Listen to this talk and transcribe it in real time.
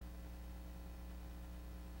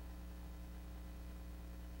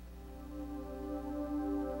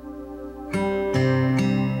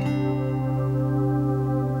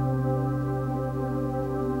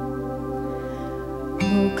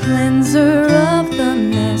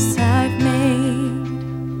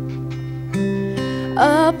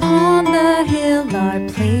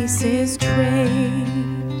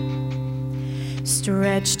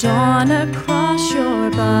stretched on a cross,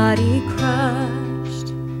 your body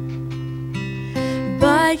crushed.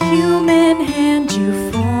 By human hand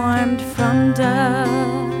you formed from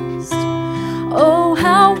dust. Oh,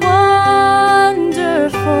 how wonderful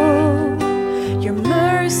your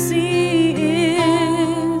mercy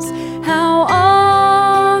is. How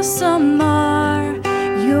awesome are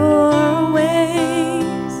your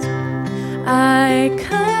ways. I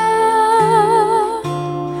come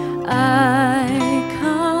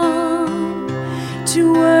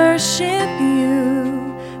to worship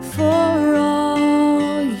you for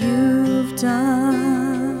all you've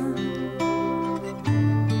done.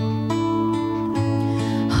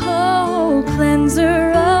 Oh,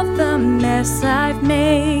 cleanser of the mess I've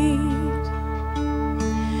made,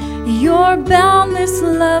 your boundless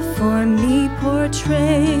love for me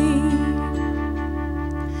portrayed,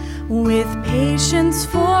 with patience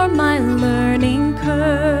for my learning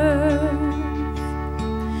curve,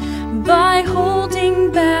 by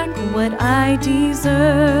holding back what I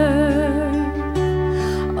deserve.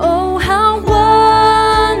 Oh, how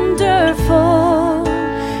wonderful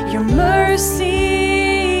your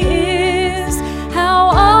mercy is. How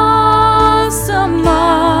awesome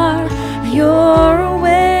are your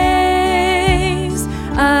ways.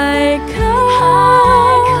 I come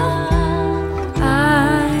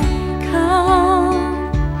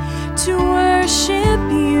to worship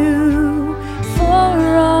you for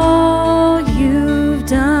all you've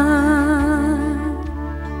done.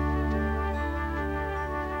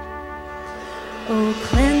 Oh,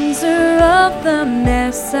 cleanser of the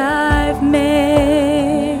mess I've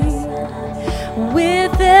made,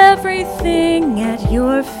 with everything at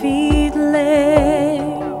your feet lay,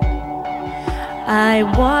 I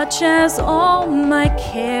watch as all my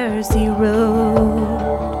cares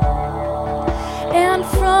erode, and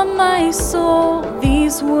from my soul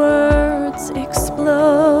these words explode.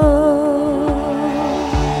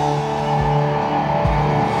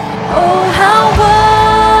 Oh, how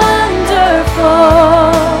wonderful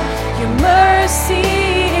your mercy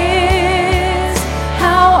is.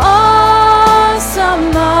 How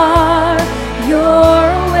awesome are your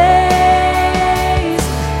ways.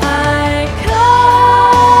 I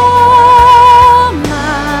come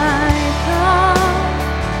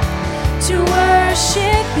to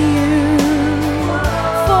worship you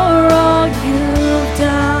for all you've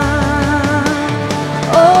done.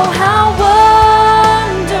 Oh, how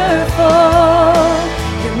wonderful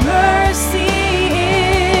your mercy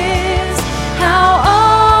is. How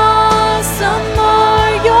awesome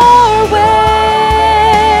are your ways.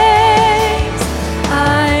 I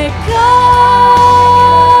come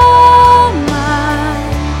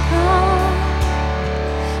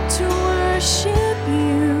to worship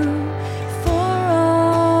you for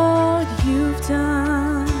all you've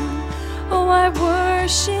done. Oh, I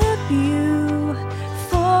worship you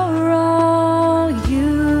for all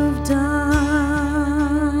you've done.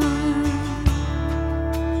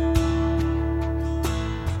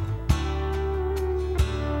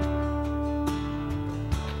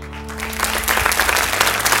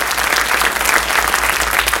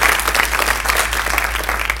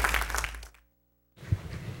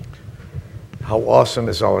 How awesome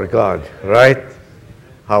is our God, right?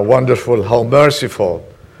 How wonderful, how merciful.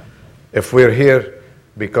 If we're here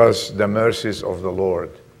because the mercies of the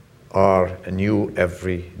Lord are new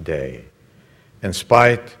every day. In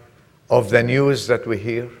spite of the news that we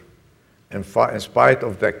hear, in spite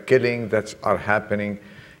of the killing that are happening,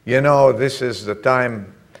 you know, this is the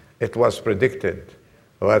time it was predicted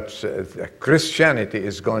that Christianity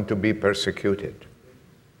is going to be persecuted.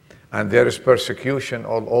 And there is persecution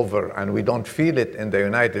all over, and we don't feel it in the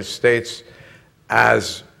United States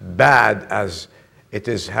as bad as it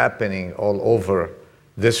is happening all over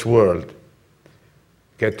this world.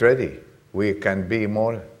 Get ready. We can be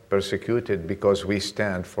more persecuted because we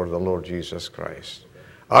stand for the Lord Jesus Christ.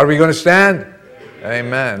 Are we going to stand? Yes.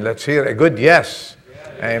 Amen. Let's hear a good yes.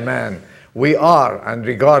 Yes. Amen. We are, and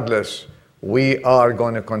regardless, we are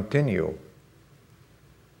going to continue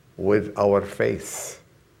with our faith.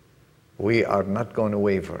 We are not going to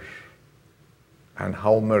waver. And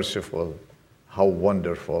how merciful, how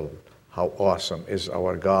wonderful, how awesome is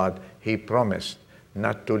our God. He promised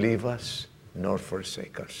not to leave us nor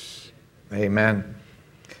forsake us. Amen.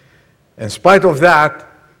 In spite of that,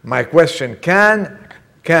 my question, can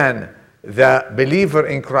the believer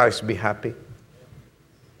in Christ be happy?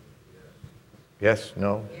 Yes,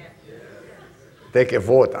 no? Take a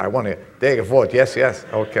vote. I want to take a vote. Yes, yes.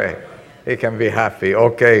 Okay. He can be happy.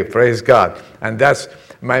 Okay, praise God. And that's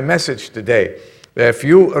my message today. If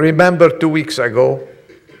you remember 2 weeks ago,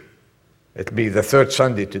 it'll be the third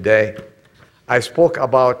Sunday today, I spoke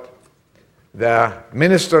about the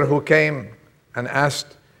minister who came and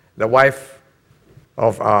asked the wife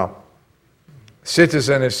of a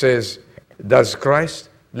citizen, it says, does Christ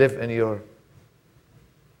live in your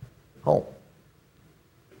home?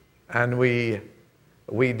 And we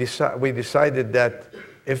decided that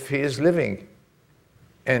if he is living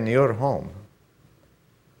in your home,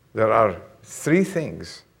 there are three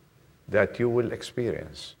things that you will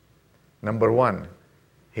experience. Number one,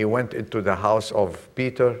 he went into the house of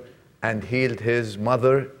Peter and healed his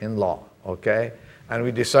mother-in-law, okay? And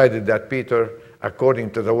we decided that Peter,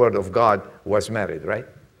 according to the word of God, was married, right?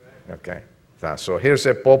 Okay. So here's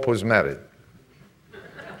a pope who's married.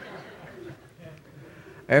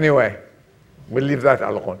 Anyway, we'll leave that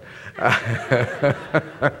alone.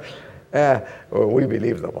 We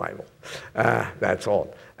believe the Bible. That's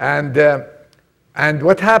all. And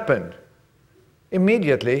what happened?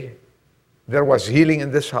 Immediately, there was healing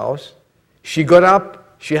in this house. She got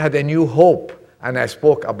up. She had a new hope. And I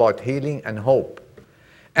spoke about healing and hope.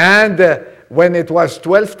 And when it was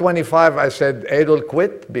 12:25, I said, Adol,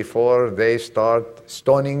 quit before they start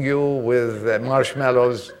stoning you with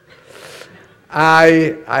marshmallows.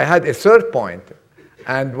 I had a third point.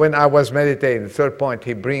 And when I was meditating, the third point,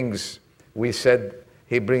 we said,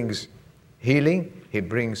 he brings healing, he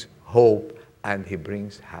brings hope, and he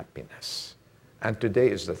brings happiness. And today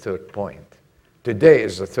is the third point. Today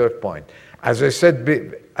is the third point. As I said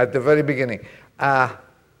at the very beginning,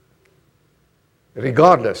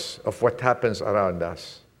 regardless of what happens around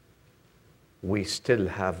us, we still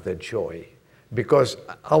have the joy. Because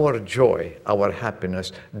our joy, our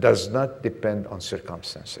happiness, does not depend on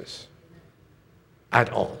circumstances at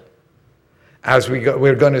all. As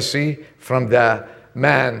we're going to see from the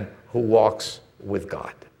man who walks with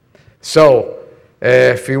God. So,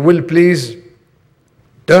 if you will please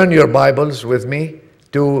turn your Bibles with me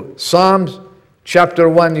to Psalms chapter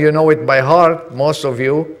 1. You know it by heart, most of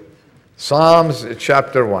you. Psalms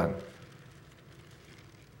chapter 1.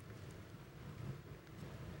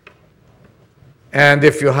 And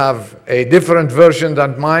if you have a different version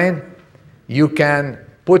than mine, you can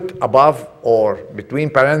put above or between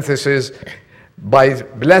parentheses, by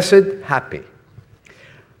blessed, happy.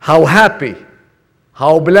 How happy,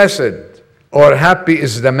 how blessed, or happy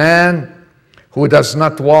is the man who does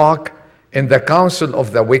not walk in the counsel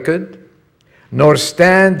of the wicked, nor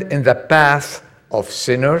stand in the path of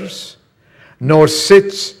sinners, nor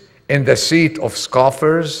sits in the seat of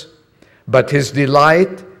scoffers, but his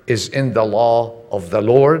delight is in the law of the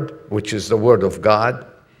Lord, which is the word of God.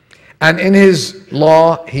 And in his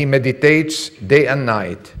law he meditates day and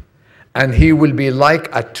night, and he will be like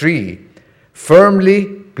a tree firmly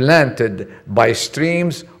planted by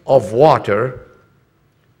streams of water,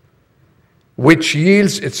 which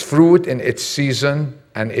yields its fruit in its season,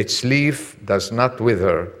 and its leaf does not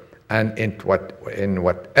wither, and in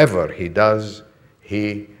whatever he does,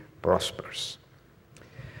 he prospers.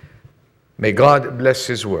 May God bless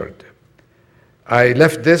his word. I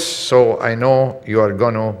left this so I know you are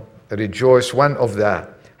going to rejoice. One of the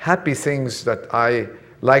happy things that I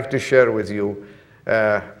like to share with you,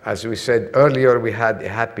 as we said earlier, we had a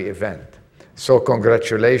happy event. So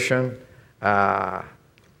congratulations,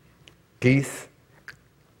 Keith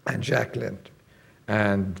and Jacqueline.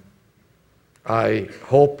 And I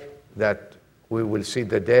hope that we will see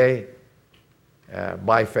the day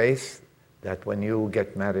by faith that when you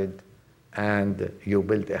get married and you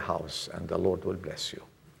build a house and the Lord will bless you.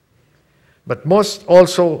 But most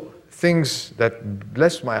also things that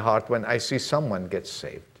bless my heart when I see someone get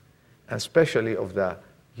saved, especially of the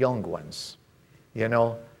young ones. You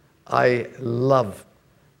know, I love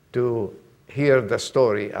to hear the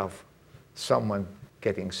story of someone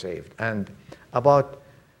getting saved. And about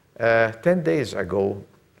 10 days ago,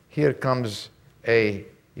 here comes a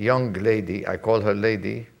young lady. I call her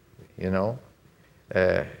lady, you know.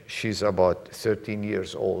 She's about 13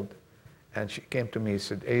 years old. And she came to me and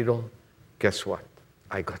said, Adol, guess what?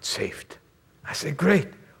 I got saved. I said, great.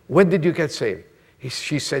 When did you get saved?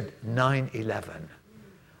 She said, 9/11.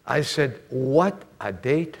 I said, what a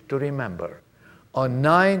date to remember. On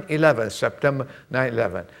 9/11, September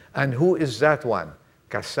 9/11. And who is that one?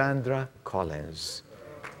 Cassandra Collins.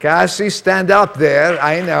 Cassie, stand up there.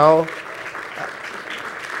 I know.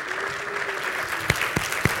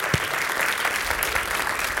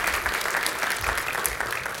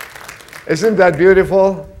 Isn't that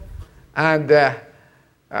beautiful? And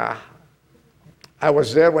I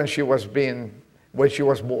was there when she was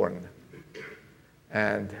born.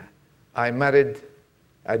 And I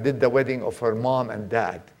did the wedding of her mom and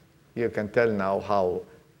dad. You can tell now how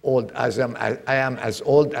old I am as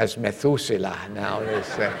old as Methuselah now.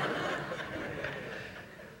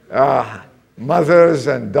 mothers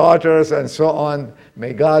and daughters and so on.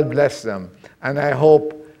 May God bless them. And I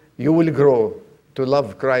hope you will grow to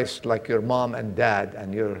love Christ like your mom and dad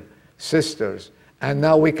and your sisters. And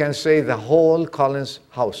now we can say the whole Collins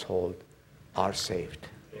household are saved.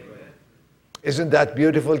 Amen. Isn't that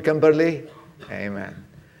beautiful, Kimberly? Amen.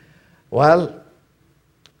 Well,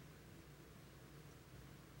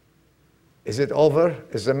 is it over?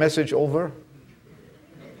 Is the message over?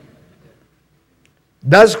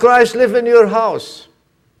 Does Christ live in your house,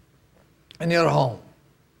 in your home?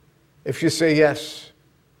 If you say yes,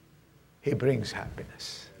 He brings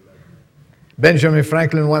happiness. Benjamin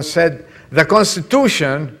Franklin once said, the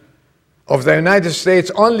Constitution of the United States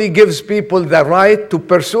only gives people the right to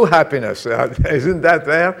pursue happiness. Isn't that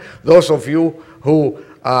there? Those of you who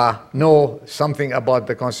know something about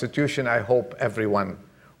the Constitution, I hope everyone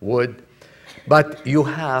would. But you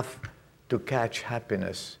have to catch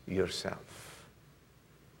happiness yourself.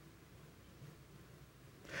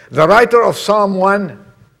 The writer of Psalm 1,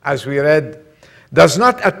 as we read, does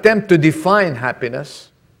not attempt to define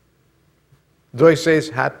happiness, though he says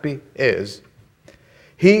happy is.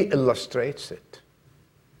 He illustrates it.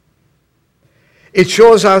 It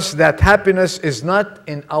shows us that happiness is not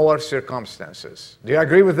in our circumstances. Do you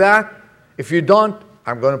agree with that? If you don't,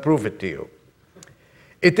 I'm going to prove it to you.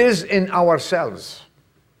 It is in ourselves.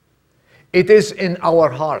 It is in our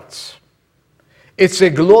hearts. It's a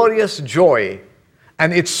glorious joy,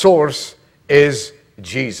 and its source is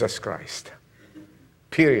Jesus Christ.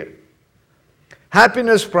 Period.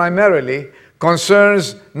 Happiness primarily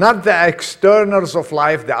concerns not the externals of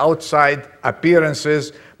life, the outside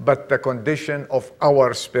appearances, but the condition of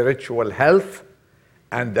our spiritual health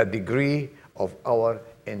and the degree of our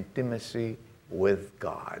intimacy with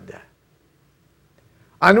God.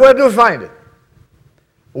 And where do we find it?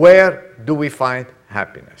 Where do we find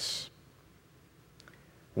happiness?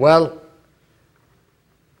 Well,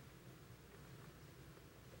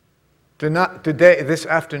 today, this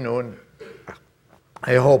afternoon,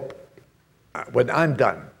 I hope when I'm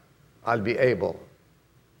done, I'll be able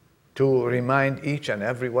to remind each and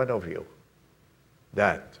every one of you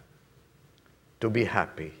that to be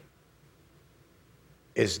happy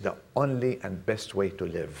is the only and best way to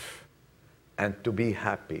live. And to be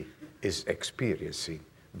happy is experiencing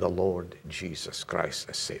the Lord Jesus Christ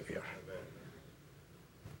as Savior. Amen.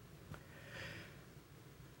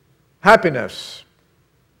 Happiness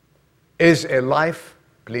is a life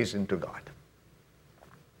pleasing to God.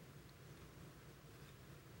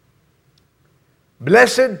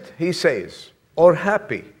 Blessed, he says, or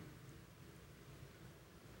happy,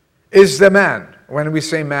 is the man. When we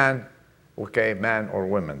say man, okay, man or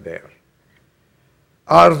woman there,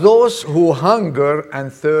 are those who hunger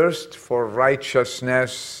and thirst for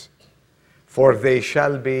righteousness, for they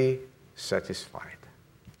shall be satisfied.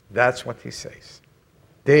 That's what he says.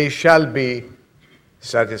 They shall be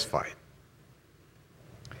satisfied.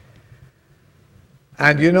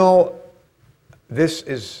 And you know,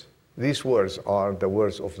 these words are the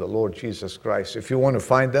words of the Lord Jesus Christ. If you want to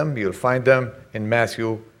find them, you'll find them in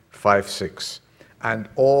Matthew 5:6. And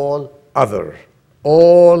all other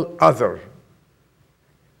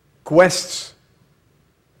quests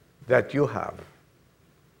that you have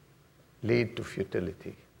lead to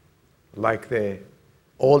futility. Like the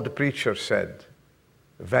old preacher said,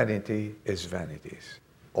 vanity is vanities.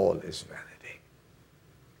 All is vanity.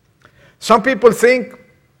 Some people think,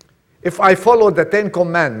 if I follow the 10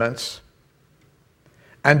 Commandments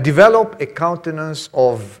and develop a countenance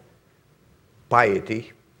of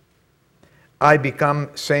piety, I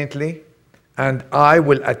become saintly and I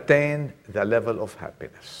will attain the level of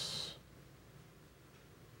happiness.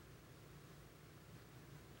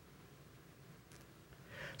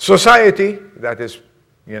 Society that is,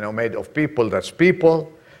 made of people, that's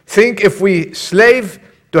people, think if we slave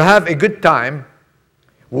to have a good time,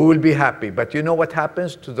 we will be happy. But you know what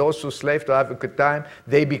happens to those who slave to have a good time?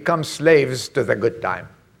 They become slaves to the good time.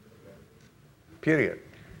 Period.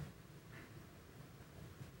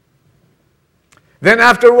 Then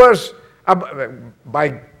afterwards,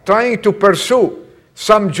 by trying to pursue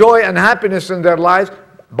some joy and happiness in their lives,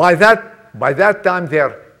 by that time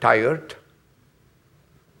they're tired,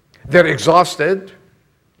 they're exhausted,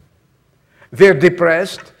 they're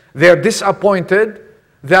depressed, they're disappointed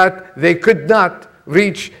that they could not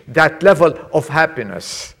reach that level of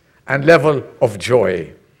happiness and level of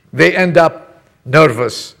joy. They end up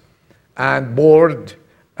nervous and bored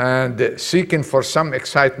and seeking for some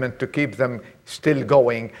excitement to keep them still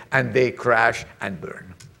going, and they crash and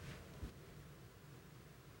burn.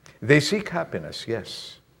 They seek happiness,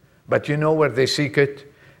 yes. But you know where they seek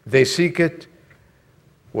it? They seek it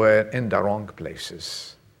where in the wrong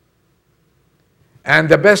places. And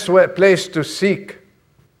the best place to seek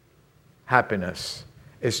happiness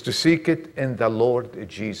is to seek it in the Lord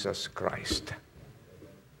Jesus Christ.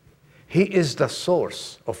 He is the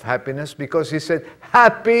source of happiness, because he said,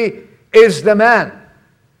 happy is the man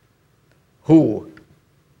who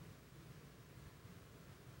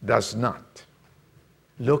does not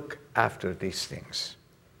look after these things.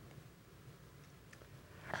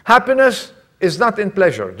 Happiness is not in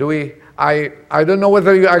pleasure. I don't know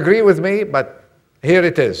whether you agree with me, but here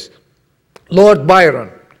it is. Lord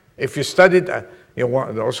Byron, if you studied,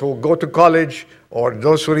 those who go to college or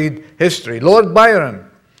those who read history, Lord Byron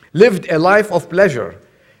lived a life of pleasure,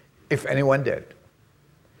 if anyone did.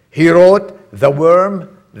 He wrote, "The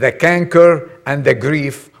worm, the canker, and the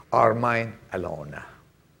grief are mine alone."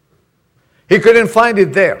 He couldn't find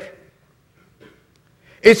it there.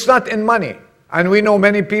 It's not in money. And we know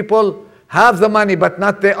many people have the money, but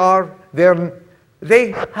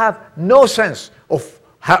they have no sense of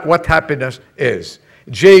what happiness is.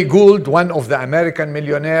 Jay Gould, one of the American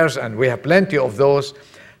millionaires, and we have plenty of those,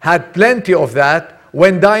 had plenty of that.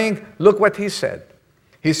 When dying, look what he said.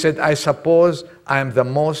 He said, "I suppose I am the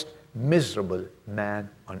most miserable man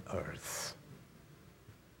on earth."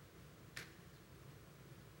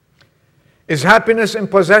 Is happiness in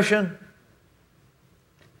possession?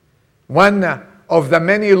 One of the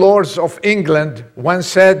many lords of England once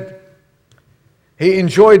said he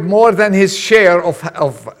enjoyed more than his share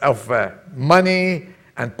of money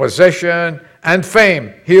and possession and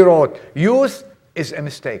fame. He wrote, "Youth is a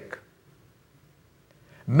mistake.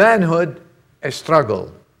 Manhood, a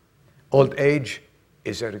struggle. Old age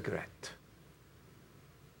is a regret."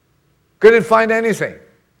 Couldn't find anything.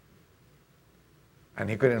 And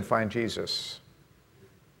he couldn't find Jesus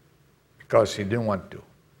because he didn't want to.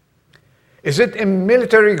 Is it in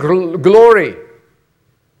military glory?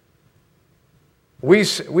 We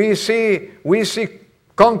see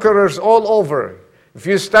conquerors all over. If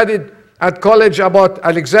you studied at college about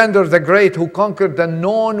Alexander the Great, who conquered the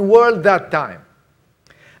known world that time,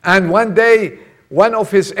 and one day, one of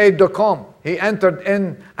his aides-de-camp, he entered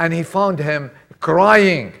in and he found him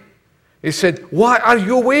crying. He said, "Why are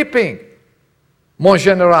you weeping, mon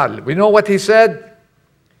général?" We know what he said.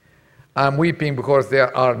 "I'm weeping because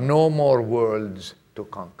there are no more worlds to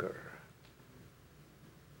conquer."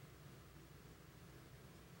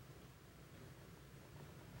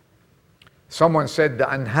 Someone said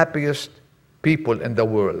the unhappiest people in the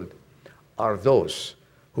world are those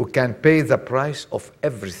who can pay the price of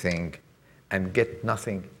everything and get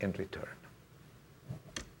nothing in return.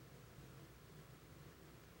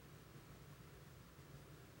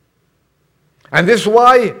 And this is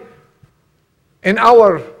why in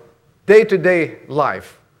our day-to-day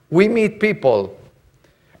life, we meet people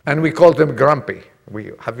and we call them grumpy.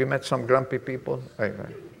 Have you met some grumpy people?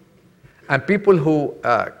 And people who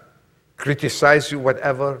criticize you,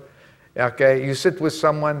 whatever. Okay, you sit with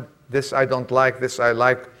someone, this I don't like, this I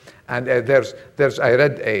like. And I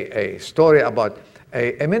read a story about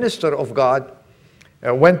a minister of God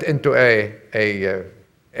went into a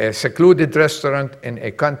secluded restaurant in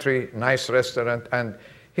a country, nice restaurant, and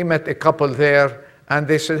he met a couple there, and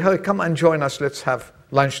they said, "Hey, come and join us, let's have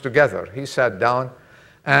lunch together." He sat down,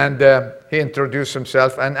 and he introduced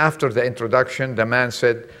himself, and after the introduction, the man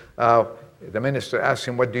said, the minister asked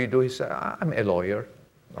him, "What do you do?" He said, I'm a lawyer,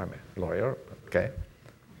 okay.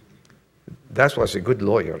 That was a good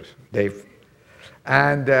lawyer, Dave.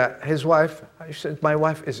 And his wife, he said, "My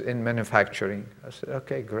wife is in manufacturing." I said,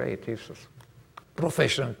 "Okay, great." He's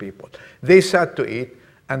professional people. They sat to eat,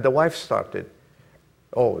 and the wife started,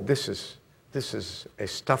 "Oh, this is a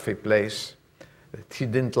stuffy place." She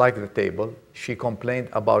didn't like the table. She complained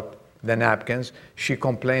about the napkins. She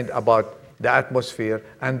complained about the atmosphere.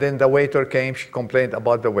 And then the waiter came. She complained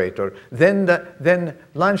about the waiter. Then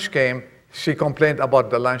lunch came. She complained about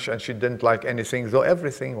the lunch, and she didn't like anything, though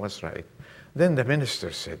everything was right. Then the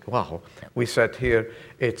minister said, "Wow, we sat here.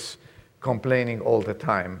 It's complaining all the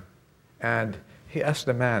time." And he asked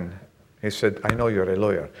the man, he said, "I know you're a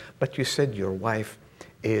lawyer, but you said your wife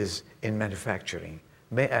is in manufacturing.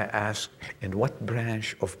 May I ask, in what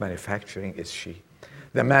branch of manufacturing is she?"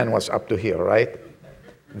 The man was up to here, right?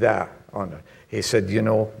 The honor. He said, "You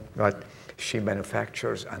know what? She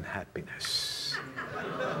manufactures unhappiness."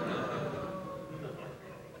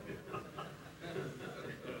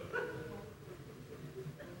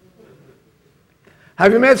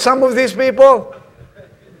 Have you met some of these people?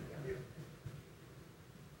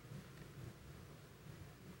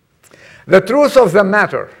 The truth of the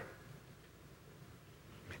matter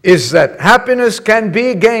is that happiness can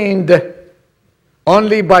be gained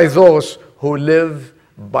only by those who live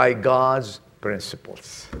by God's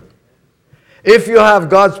principles. If you have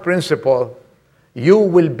God's principle, you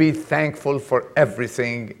will be thankful for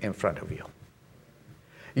everything in front of you.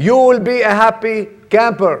 You will be a happy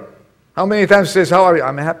camper. How many times says, how are you?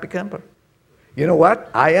 I'm a happy camper. You know what?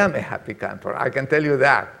 I am a happy camper. I can tell you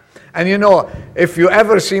that. And you know, if you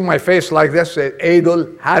ever see my face like this, say, Adel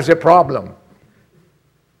has a problem.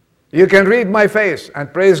 You can read my face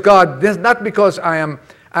and praise God. This not because I'm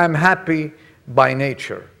happy by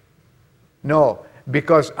nature. No,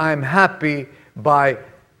 because I'm happy by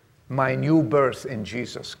my new birth in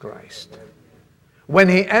Jesus Christ. When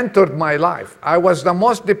he entered my life, I was the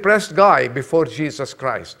most depressed guy before Jesus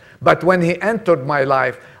Christ. But when he entered my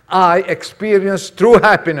life, I experienced true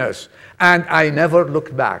happiness, and I never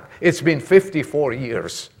looked back. It's been 54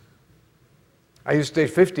 years. I used to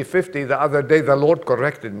say 50-50. The other day, the Lord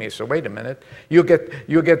corrected me. So wait a minute. You get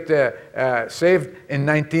saved in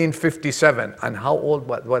 1957. And how old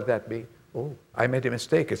would that be? Oh, I made a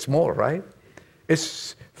mistake. It's more, right?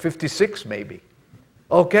 It's 56 maybe.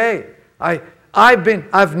 Okay.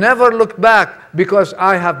 I've never looked back because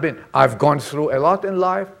I've gone through a lot in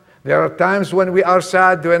life. There are times when we are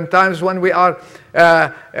sad, there are times when we are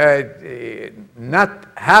not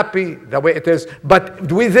happy the way it is.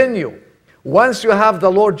 But within you, once you have the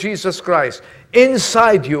Lord Jesus Christ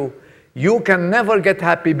inside you, you can never get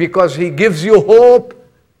happy because he gives you hope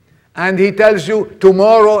and he tells you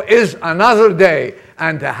tomorrow is another day,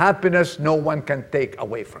 and the happiness no one can take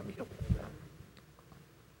away from you.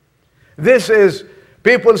 This is,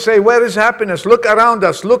 people say, where is happiness? Look around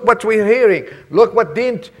us. Look what we're hearing. Look what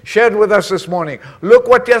Dean shared with us this morning. Look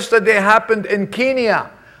what yesterday happened in Kenya.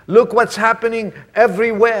 Look what's happening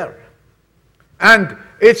everywhere. And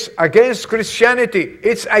it's against Christianity.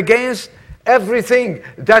 It's against everything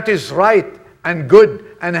that is right and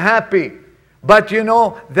good and happy. But you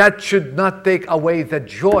know, that should not take away the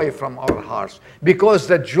joy from our hearts, because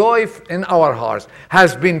the joy in our hearts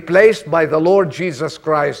has been placed by the Lord Jesus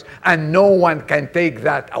Christ, and no one can take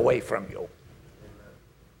that away from you.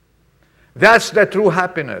 That's the true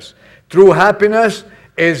happiness. True happiness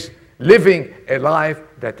is living a life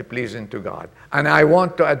that is pleasing to God. And I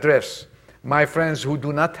want to address my friends who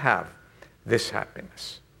do not have this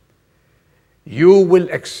happiness. You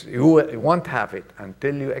won't have it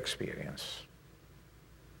until you experience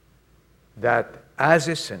that as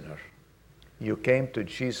a sinner, you came to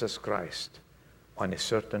Jesus Christ on a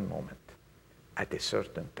certain moment, at a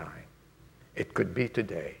certain time. It could be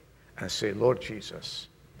today, and say, Lord Jesus,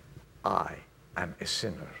 I am a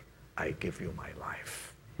sinner. I give you my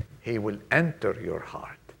life. He will enter your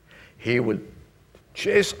heart. He will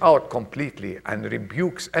chase out completely and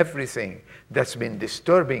rebukes everything that's been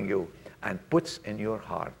disturbing you and puts in your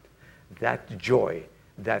heart that joy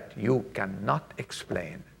that you cannot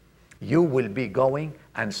explain. You will be going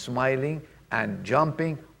and smiling and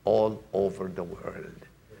jumping all over the world.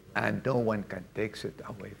 And no one can take it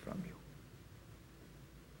away from you.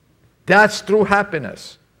 That's true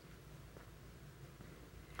happiness.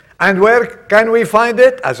 And where can we find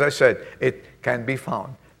it? As I said, it can be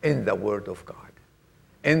found in the Word of God.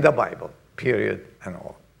 In the Bible, period and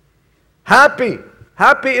all. Happy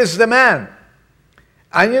is the man.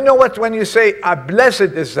 And you know what, when you say, blessed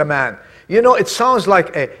is the man, you know, it sounds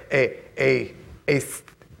like a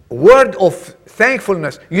word of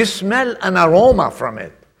thankfulness. You smell an aroma from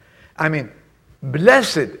it. I mean,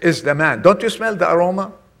 blessed is the man. Don't you smell the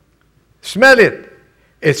aroma? Smell it.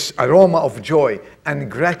 It's aroma of joy and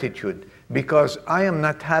gratitude, because I am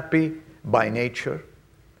not happy by nature.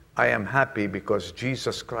 I am happy because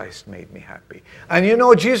Jesus Christ made me happy. And you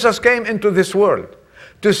know, Jesus came into this world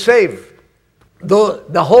to save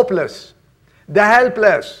the hopeless, the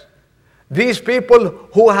helpless, these people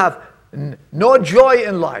who have no joy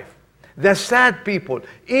in life, the sad people,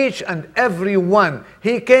 each and every one.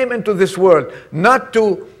 He came into this world not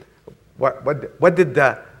to, what did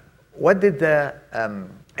the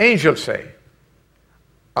angel say?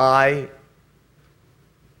 I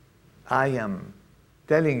am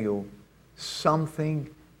telling you something,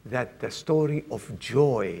 that the story of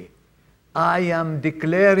joy. I am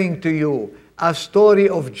declaring to you a story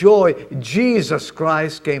of joy. Jesus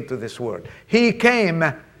Christ came to this world. He came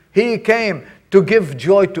to give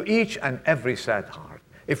joy to each and every sad heart.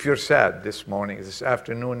 If you're sad this morning, this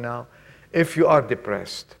afternoon now, if you are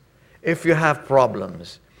depressed, if you have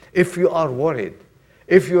problems, if you are worried,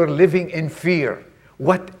 if you're living in fear,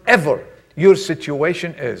 whatever your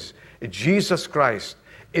situation is, Jesus Christ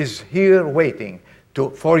is here waiting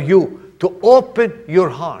for you to open your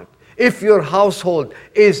heart. If your household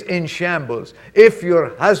is in shambles, if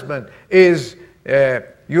your husband is,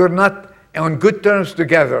 you're not on good terms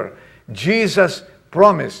together, Jesus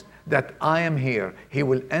promised that I am here. He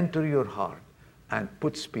will enter your heart and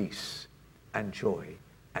puts peace and joy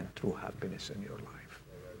and true happiness in your life.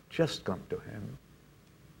 Just come to him.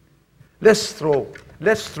 Let's throw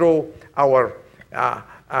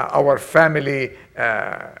our family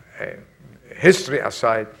history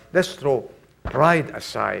aside. Let's throw pride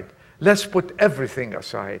aside. Let's put everything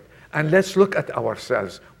aside. And let's look at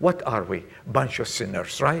ourselves. What are we? Bunch of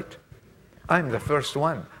sinners, right? I'm the first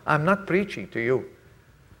one. I'm not preaching to you.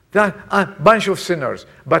 That a bunch of sinners.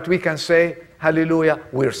 But we can say, hallelujah,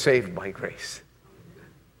 we're saved by grace.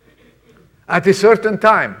 At a certain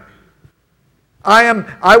time,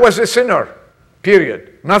 I was a sinner,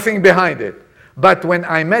 period. Nothing behind it. But when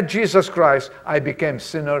I met Jesus Christ, I became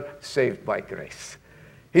sinner saved by grace.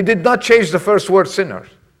 He did not change the first word sinner.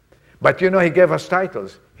 But he gave us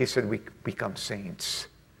titles. He said we become saints.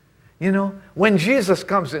 When Jesus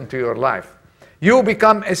comes into your life, you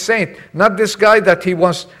become a saint. Not this guy that he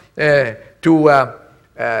wants to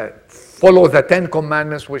follow the 10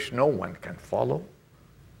 Commandments, which no one can follow.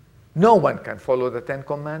 No one can follow the 10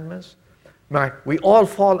 Commandments. We all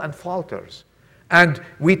fall and falters. And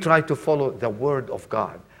we try to follow the Word of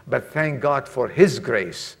God. But thank God for His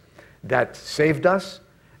grace that saved us,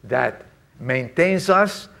 that maintains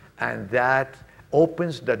us, and that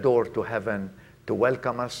opens the door to heaven to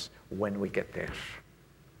welcome us when we get there.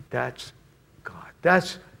 That's God.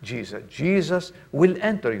 That's Jesus. Jesus will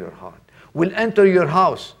enter your heart, will enter your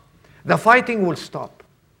house. The fighting will stop.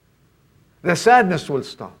 The sadness will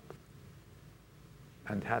stop.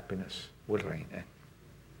 And happiness will reign in.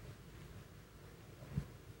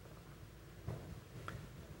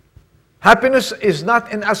 Happiness is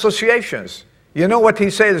not in associations. You know what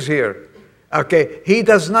he says here? Okay, he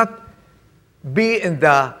does not be in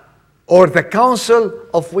the counsel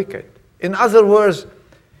of wicked. In other words,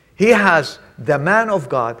 the man of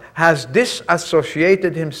God has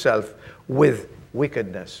disassociated himself with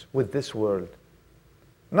wickedness, with this world.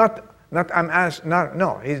 No,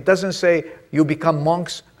 he doesn't say you become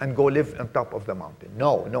monks and go live on top of the mountain.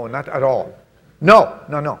 No, not at all.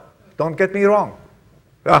 No. Don't get me wrong.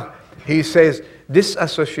 He says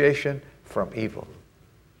disassociation from evil,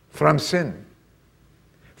 from sin,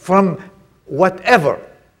 from whatever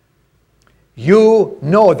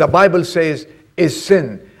the Bible says is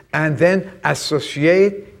sin, and then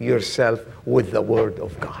associate yourself with the Word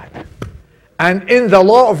of God. And in the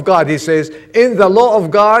law of God, he says, in the law of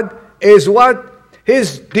God is what?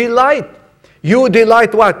 His delight. You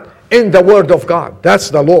delight what? In the Word of God. That's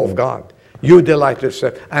the law of God. You delight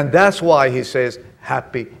yourself. And that's why he says,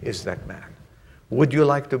 happy is that man. Would you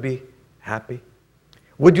like to be happy?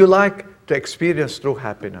 Would you like to experience true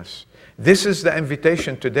happiness? This is the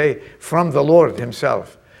invitation today from the Lord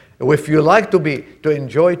himself. If you like to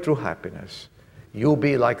enjoy true happiness, you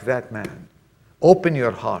be like that man. Open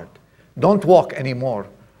your heart. Don't walk anymore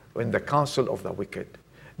in the counsel of the wicked.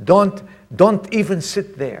 Don't even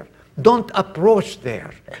sit there. Don't approach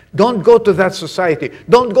there. Don't go to that society.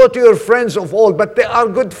 Don't go to your friends of old. But they are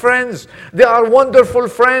good friends. They are wonderful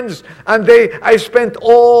friends. And I spent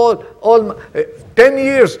all 10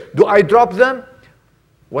 years. Do I drop them?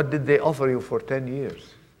 What did they offer you for 10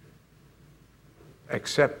 years?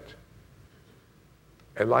 Except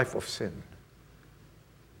a life of sin.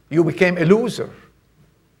 You became a loser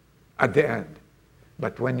at the end.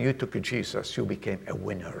 But when you took Jesus, you became a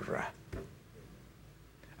winner.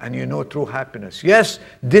 And you know true happiness. Yes,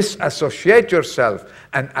 disassociate yourself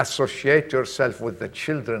and associate yourself with the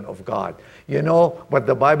children of God. You know what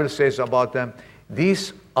the Bible says about them?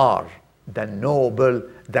 These are the noble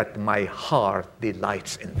that my heart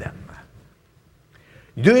delights in them.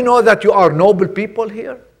 Do you know that you are noble people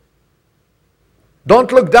here?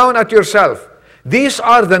 Don't look down at yourself. These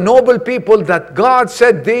are the noble people that God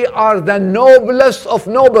said they are the noblest of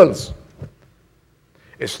nobles.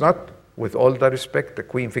 It's not, with all the respect, the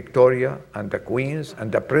Queen Victoria and the queens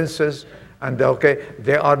and the princes and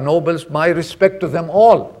they are nobles. My respect to them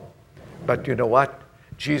all. But you know what?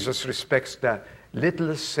 Jesus respects the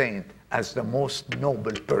littlest saint as the most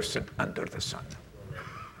noble person under the sun.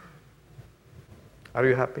 Are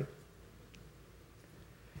you happy?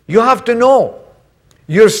 You have to know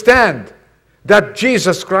your stand that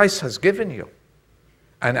Jesus Christ has given you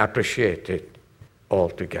and appreciate it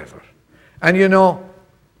altogether. And you know,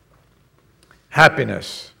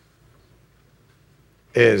 happiness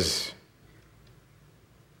has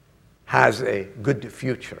a good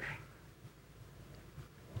future.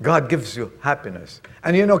 God gives you happiness.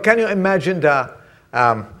 And you know, can you imagine the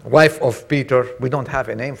wife of Peter? We don't have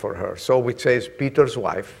a name for her, so we say Peter's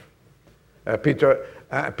wife.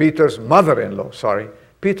 Peter's mother-in-law, sorry.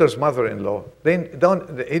 Peter's mother-in-law. He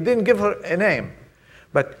didn't give her a name.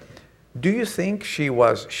 But do you think she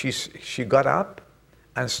got up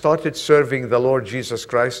and started serving the Lord Jesus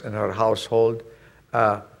Christ in her household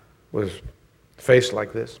with face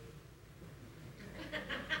like this.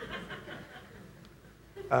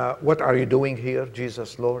 What are you doing here,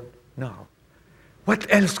 Jesus, Lord? No. What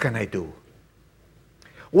else can I do?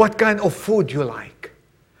 What kind of food you like?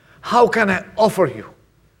 How can I offer you?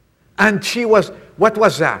 And what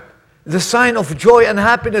was that? The sign of joy and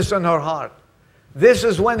happiness in her heart. This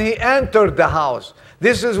is when he entered the house.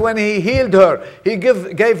 This is when he healed her. He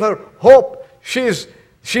gave her hope.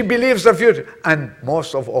 She believes the future. And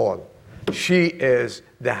most of all, she is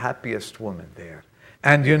the happiest woman there.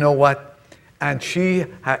 And you know what? And he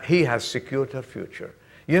has secured her future.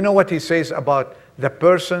 You know what he says about the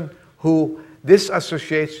person who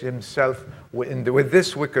disassociates himself with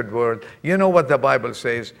this wicked world? You know what the Bible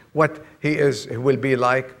says? What he will be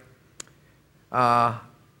like?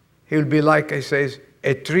 He will be like, it says,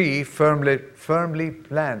 a tree firmly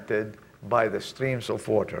planted by the streams of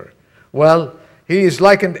water. Well, he is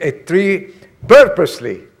likened a tree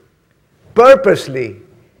purposely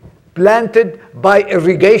planted by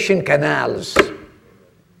irrigation canals.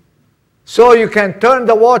 So you can turn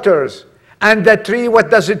the waters. And the tree, what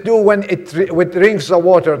does it do when it drinks the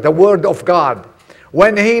water? The Word of God.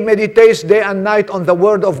 When he meditates day and night on the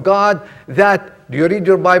Word of God, do you read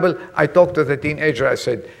your Bible? I talked to the teenager, I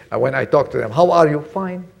said, when I talked to them, how are you?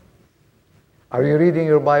 Fine. Are you reading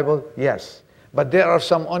your Bible? Yes. But there are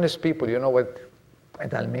some honest people, you know what they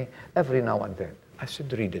tell me? Every now and then. I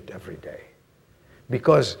said, read it every day.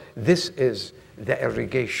 Because this is the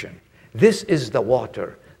irrigation. This is the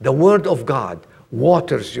water. The Word of God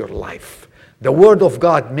waters your life. The Word of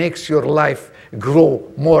God makes your life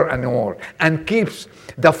grow more and more and keeps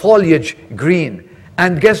the foliage green.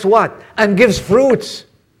 And guess what? And gives fruits.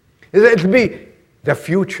 It'll be the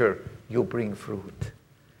future. You bring fruit.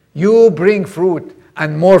 You bring fruit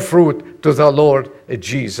and more fruit to the Lord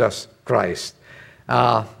Jesus Christ.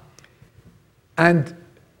 And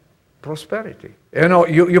prosperity. You know,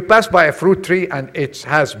 you pass by a fruit tree and it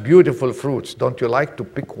has beautiful fruits. Don't you like to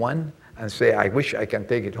pick one and say, I wish I can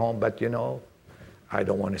take it home, but you know, I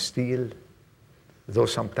don't want to steal. Though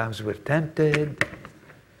sometimes we're tempted.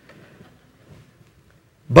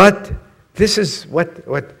 But this is what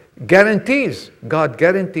guarantees, God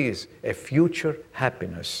guarantees a future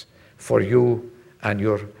happiness for you and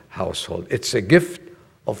your household. It's a gift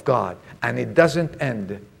of God. And it doesn't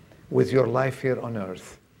end with your life here on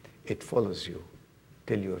earth. It follows you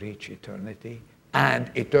till you reach eternity. And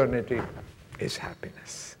eternity is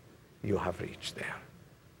happiness. You have reached there.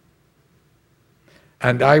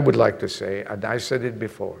 And I would like to say, and I said it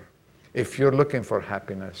before, if you're looking for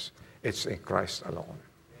happiness, it's in Christ alone.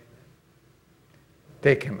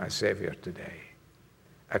 Take him as Savior today.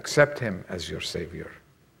 Accept him as your Savior.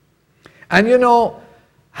 And you know,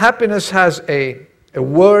 happiness has a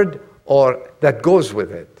word that goes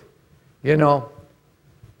with it. You know,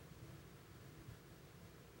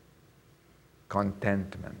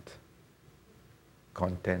 contentment.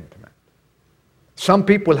 Contentment. Some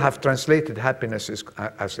people have translated happiness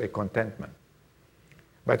as a contentment.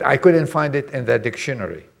 But I couldn't find it in the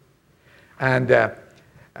dictionary. And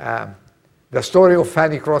the story of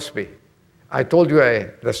Fanny Crosby. I told you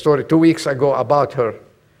the story 2 weeks ago about her,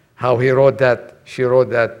 how she wrote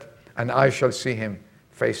that, and I shall see him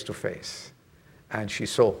face to face. And she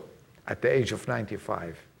saw, at the age of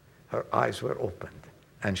 95, her eyes were opened,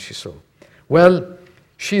 and she saw. Well,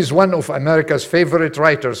 she's one of America's favorite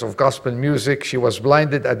writers of gospel music. She was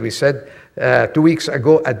blinded, as we said 2 weeks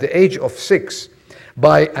ago, at the age of 6,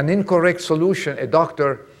 by an incorrect solution a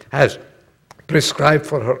doctor has prescribed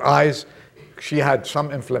for her eyes. She had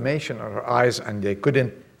some inflammation in her eyes and they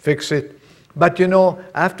couldn't fix it. But you know,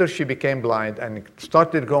 after she became blind and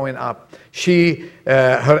started growing up,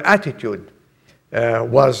 her attitude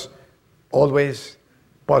was always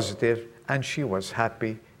positive and she was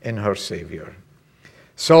happy in her Savior.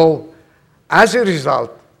 So, as a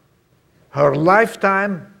result, her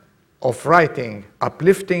lifetime of writing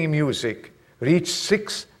uplifting music reached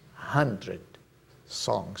 600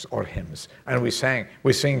 songs or hymns, and we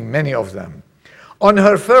sing many of them. On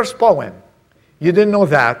her first poem, you didn't know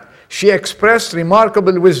that, she expressed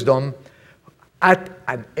remarkable wisdom at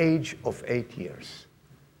an age of 8 years.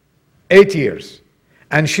 8 years.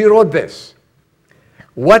 And she wrote this: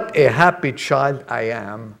 "What a happy child I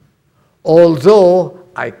am, although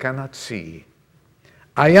I cannot see.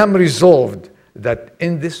 I am resolved that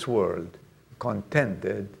in this world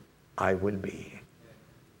contented I will be."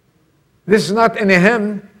 This is not in a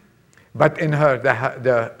hymn, but in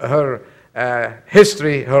her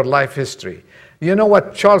history, her life history. You know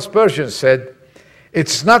what Charles Spurgeon said?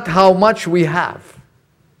 It's not how much we have,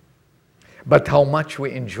 but how much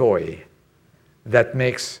we enjoy that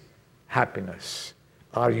makes happiness.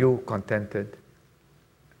 Are you contented?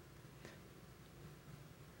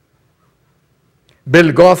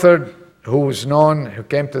 Bill Gothard, who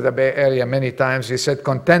came to the Bay Area many times, he said,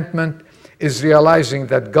 contentment is realizing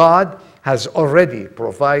that God has already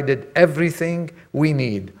provided everything we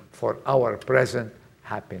need for our present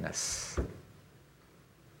happiness.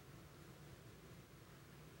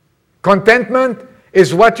 Contentment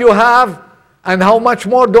is what you have and how much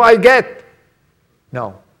more do I get?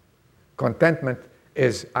 No. Contentment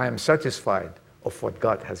is I am satisfied of what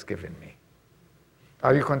God has given me.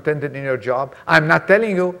 Are you contented in your job? I'm not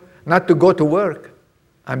telling you not to go to work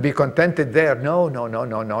and be contented there. No.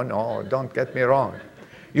 Don't get me wrong.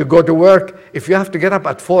 You go to work. If you have to get up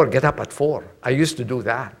at 4, get up at 4. I used to do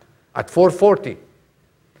that at 4:40.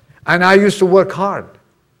 And I used to work hard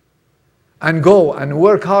and go and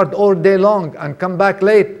work hard all day long and come back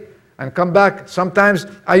late and come back. Sometimes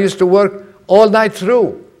I used to work all night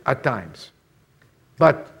through at times.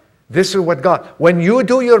 But this is what God, when you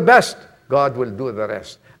do your best, God will do the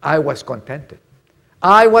rest. I was contented.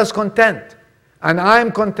 I was content, and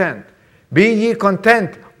I'm content. Be ye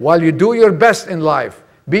content while you do your best in life.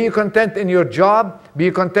 Be you content in your job. Be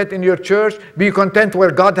you content in your church. Be you content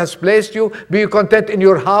where God has placed you. Be you content in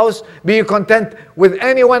your house. Be you content with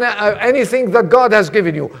anyone, anything that God has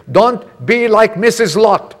given you. Don't be like Mrs.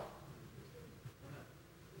 Lot.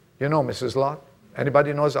 You know Mrs. Lot?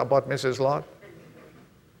 Anybody knows about Mrs. Lot?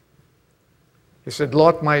 He said,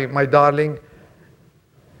 Lot, my darling,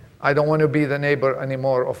 I don't want to be the neighbor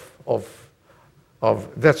anymore of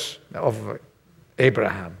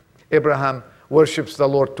Abraham. Abraham worships the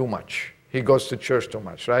Lord too much. He goes to church too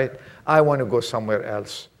much, right? I want to go somewhere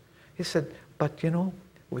else. He said, but you know,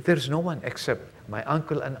 there's no one except my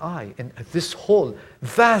uncle and I in this whole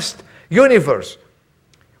vast universe.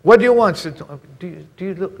 What do you want? Said, do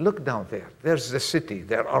you look down there? There's the city.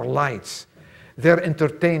 There are lights. There are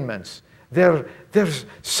entertainments. There's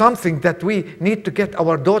something that we need to get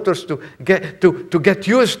our daughters to get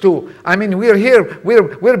used to. I mean, we're here.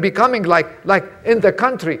 We're becoming like in the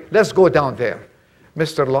country. Let's go down there.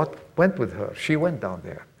 Mr. Lot went with her. She went down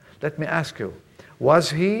there. Let me ask you, was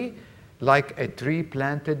he like a tree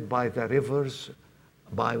planted by the rivers,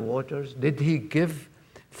 by waters? Did he give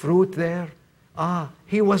fruit there?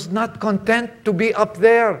 He was not content to be up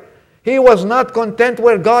there. He was not content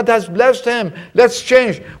where God has blessed him. Let's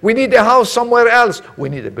change. We need a house somewhere else. We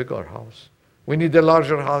need a bigger house. We need a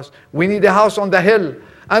larger house. We need a house on the hill.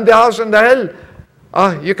 And the house on the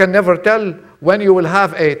hill, you can never tell when you will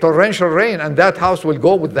have a torrential rain and that house will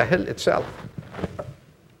go with the hill itself.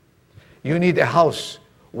 You need a house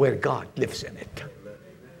where God lives in it.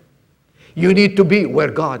 You need to be where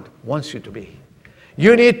God wants you to be.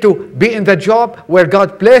 You need to be in the job where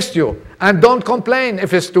God placed you. And don't complain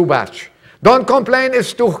if it's too much. Don't complain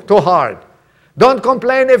if it's too hard. Don't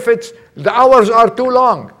complain if the hours are too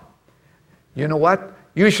long. You know what?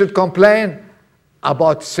 You should complain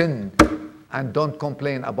about sin and don't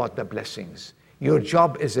complain about the blessings. Your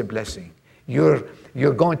job is a blessing. You're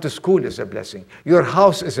going to school is a blessing. Your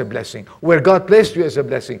house is a blessing. Where God placed you is a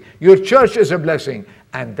blessing. Your church is a blessing.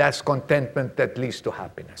 And that's contentment that leads to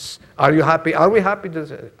happiness. Are you happy? Are we happy?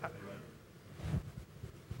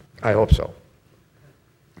 I hope so.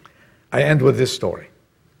 I end with this story.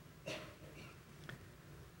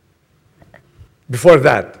 Before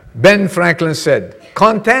that, Ben Franklin said,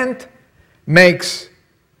 content makes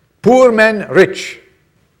poor men rich.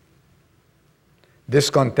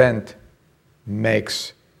 Discontent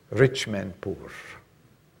makes rich men poor.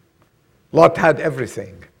 Lot had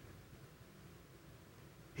everything.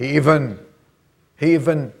 He even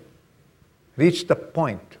reached the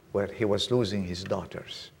point where he was losing his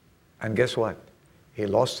daughters. And guess what? He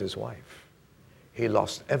lost his wife. He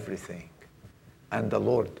lost everything. And the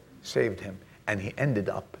Lord saved him. And he ended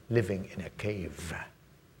up living in a cave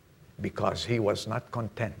because he was not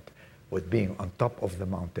content with being on top of the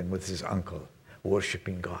mountain with his uncle,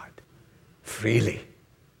 worshiping God freely.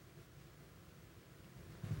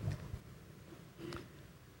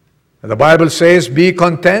 The Bible says, be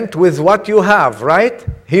content with what you have, right?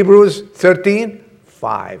 Hebrews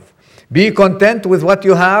 13:5. Be content with what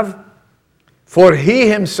you have, for he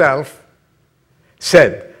himself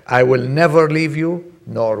said, I will never leave you,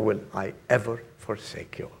 nor will I ever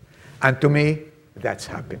forsake you. And to me, that's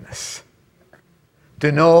happiness.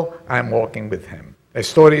 To know I'm walking with him. A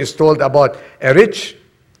story is told about a rich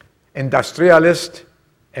industrialist,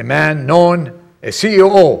 a man known, a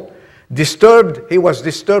CEO, he was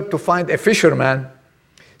disturbed to find a fisherman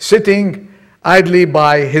sitting idly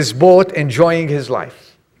by his boat enjoying his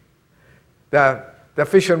life. The the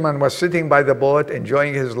fisherman was sitting by the boat,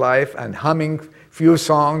 enjoying his life and humming few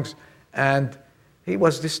songs, and he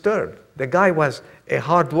was disturbed. The guy was a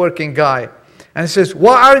hard-working guy, and he says,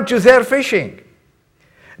 "Why aren't you there fishing?"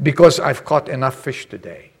 "Because I've caught enough fish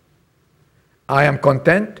today. I am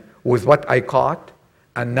content with what I caught,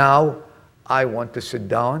 and now I want to sit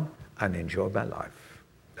down and enjoy my life."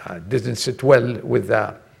 Didn't sit well with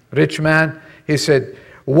the rich man. He said,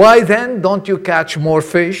 "Why then don't you catch more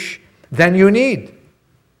fish than you need?"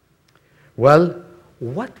 "Well,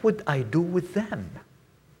 what would I do with them?"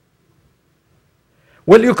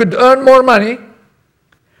 "Well, you could earn more money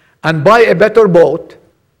and buy a better boat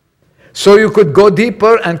so you could go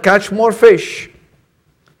deeper and catch more fish.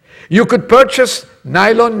 You could purchase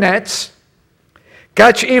nylon nets,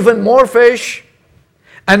 catch even more fish,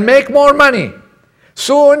 and make more money.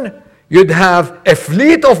 Soon you'd have a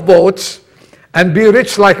fleet of boats and be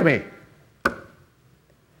rich like me."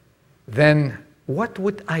 "Then what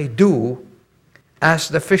would I do?"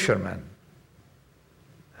 asked the fisherman.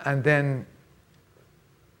 And then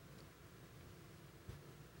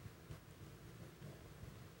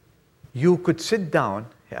you could sit down,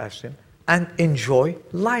 he asked him, and enjoy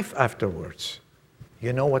life afterwards.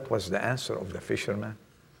 You know what was the answer of the fisherman?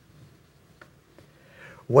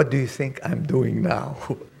 "What do you think I'm doing now?"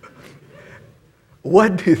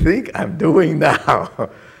 "What do you think I'm doing now?"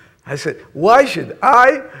 I said, "Why should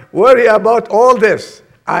I worry about all this?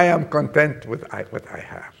 I am content with what I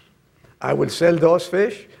have. I will sell those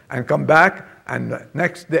fish and come back and the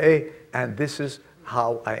next day, and this is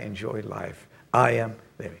how I enjoy life. I am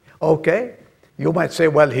living." Okay, you might say,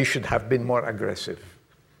 "Well, he should have been more aggressive.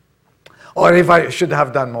 Or if I should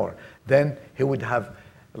have done more, then he would have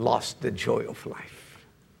lost the joy of life."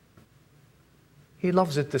 He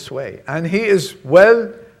loves it this way, and he is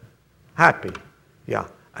well happy. Yeah,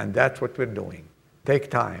 and that's what we're doing.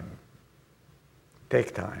 Take time.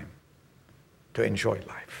 Take time to enjoy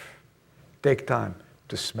life. Take time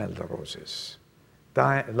to smell the roses.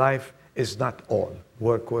 Life is not all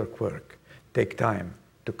work, work, work. Take time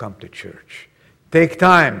to come to church. Take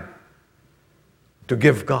time to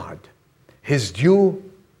give God His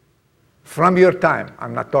due from your time.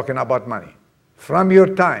 I'm not talking about money. From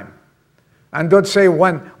your time. And don't say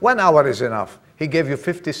 1 hour is enough. He gave you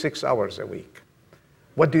 56 hours a week.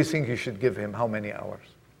 What do you think you should give Him? How many hours?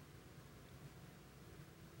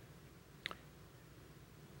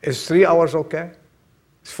 Is 3 hours okay?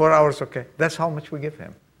 Is 4 hours okay? That's how much we give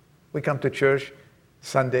Him. We come to church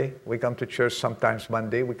Sunday, we come to church sometimes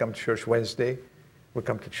Monday, we come to church Wednesday, we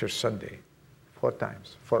come to church Sunday. 4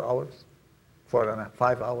 times. 4 hours?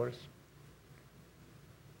 5 hours?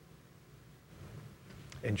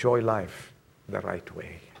 Enjoy life the right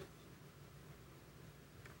way.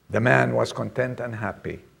 The man was content and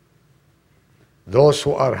happy. Those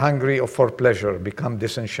who are hungry for pleasure become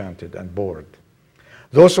disenchanted and bored.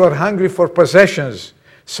 Those who are hungry for possessions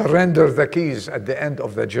surrender the keys at the end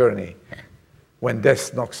of the journey when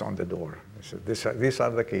death knocks on the door. They say, these are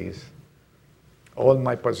the keys. All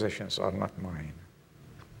my possessions are not mine.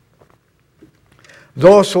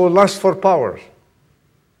 Those who lust for power,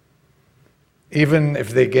 even if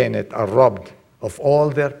they gain it, are robbed of all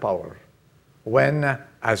their power when,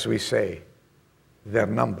 as we say, their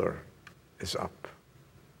number is up.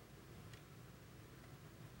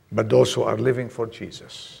 But those who are living for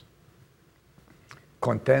Jesus,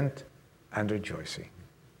 content and rejoicing,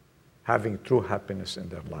 having true happiness in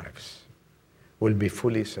their lives, will be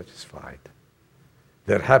fully satisfied.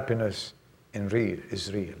 Their happiness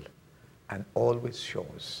is real and always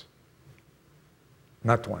shows,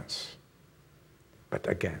 not once, but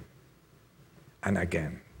again and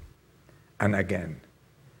again and again,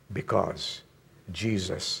 because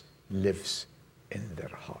Jesus lives in their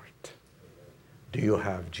heart. Do you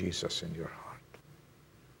have Jesus in your heart?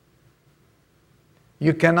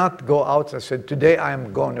 You cannot go out and say, today I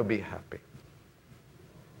am going to be happy.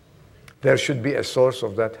 There should be a source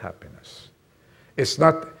of that happiness. It's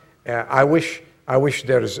not, I wish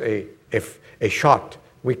there is a shot.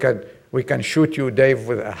 We can shoot you, Dave,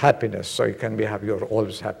 with a happiness so you can be happy. You're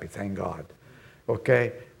always happy, thank God.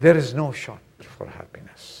 Okay? There is no shot for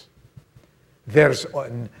happiness. There's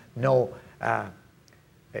no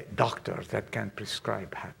doctor that can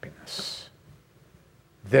prescribe happiness.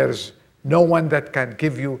 There's no one that can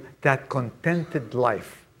give you that contented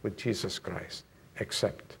life with Jesus Christ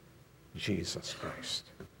except Jesus Christ.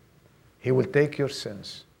 He will take your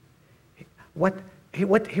sins. He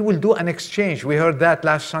will do an exchange. We heard that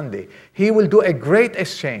last Sunday. He will do a great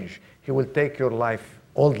exchange. He will take your life,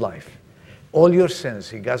 old life, all your sins.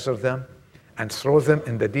 He gathers them and throws them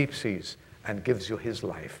in the deep seas and gives you His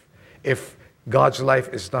life. If God's life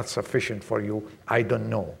is not sufficient for you, I don't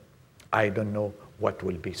know. I don't know what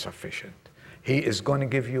will be sufficient. He is going to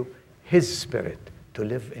give you His Spirit to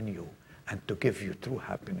live in you and to give you true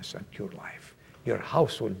happiness in your life. Your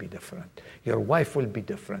house will be different. Your wife will be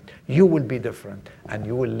different. You will be different. And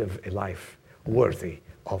you will live a life worthy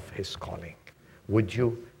of His calling. Would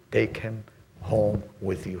you take Him home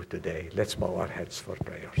with you today? Let's bow our heads for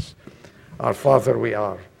prayers. Our Father, we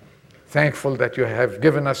are thankful that you have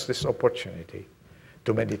given us this opportunity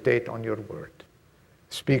to meditate on your word.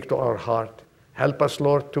 Speak to our heart. Help us,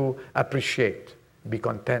 Lord, to appreciate, be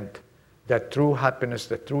content, that true happiness,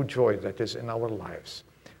 the true joy that is in our lives.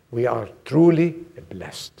 We are truly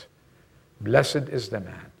blessed. Blessed is the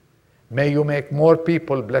man. May you make more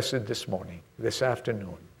people blessed this morning, this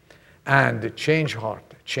afternoon, and change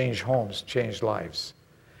heart, change homes, change lives,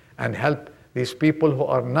 and help these people who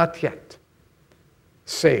are not yet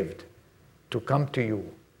saved to come to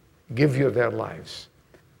you, give you their lives,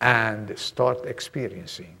 and start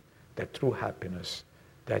experiencing the true happiness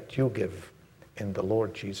that you give in the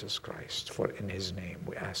Lord Jesus Christ. For in His name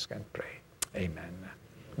we ask and pray. Amen.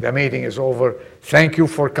 The meeting is over. Thank you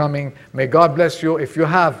for coming. May God bless you. If you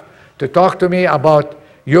have to talk to me about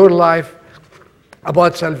your life,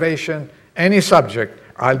 about salvation, any subject,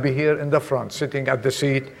 I'll be here in the front, sitting at the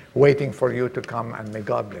seat, waiting for you to come, and may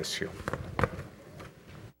God bless you.